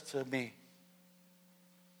Lord says to me,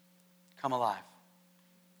 come alive.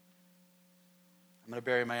 I'm going to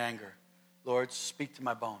bury my anger. Lord, speak to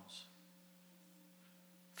my bones.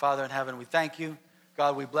 Father in heaven, we thank you.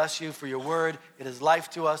 God, we bless you for your word. It is life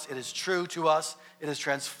to us. It is true to us. It is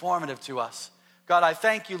transformative to us. God, I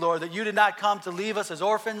thank you, Lord, that you did not come to leave us as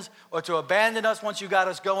orphans or to abandon us once you got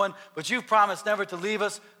us going, but you've promised never to leave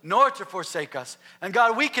us nor to forsake us. And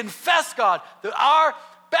God, we confess, God, that our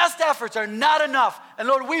best efforts are not enough. And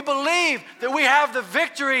Lord, we believe that we have the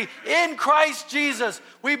victory in Christ Jesus.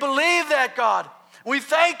 We believe that, God. We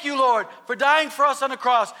thank you, Lord, for dying for us on the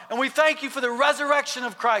cross. And we thank you for the resurrection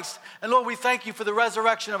of Christ. And Lord, we thank you for the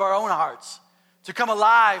resurrection of our own hearts to come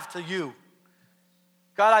alive to you.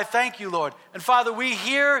 God, I thank you, Lord. And Father, we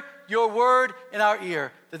hear your word in our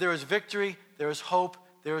ear that there is victory, there is hope,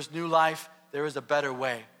 there is new life, there is a better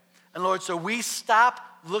way. And Lord, so we stop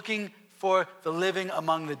looking for the living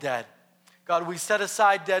among the dead. God, we set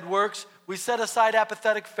aside dead works. We set aside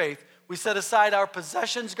apathetic faith. We set aside our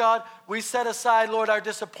possessions, God. We set aside, Lord, our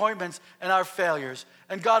disappointments and our failures.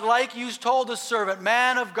 And God, like you told the servant,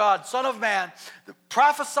 man of God, son of man,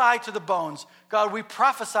 prophesy to the bones. God, we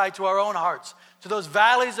prophesy to our own hearts, to those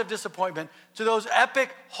valleys of disappointment, to those epic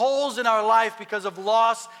holes in our life because of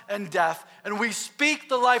loss and death. And we speak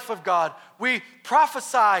the life of God. We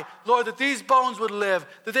prophesy, Lord, that these bones would live,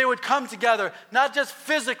 that they would come together, not just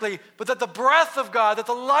physically, but that the breath of God, that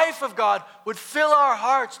the life of God would fill our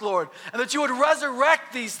hearts, Lord, and that you would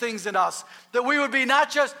resurrect these things in us, that we would be not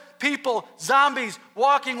just people, zombies,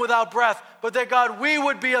 walking without breath, but that, God, we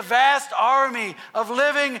would be a vast army of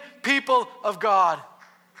living people of God.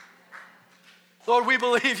 Lord, we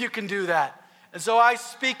believe you can do that. And so I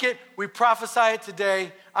speak it, we prophesy it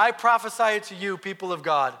today. I prophesy it to you, people of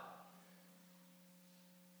God.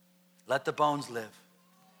 Let the bones live.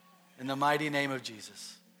 In the mighty name of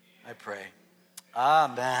Jesus, I pray.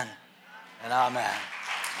 Amen and amen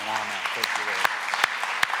and amen. Thank you, Lord.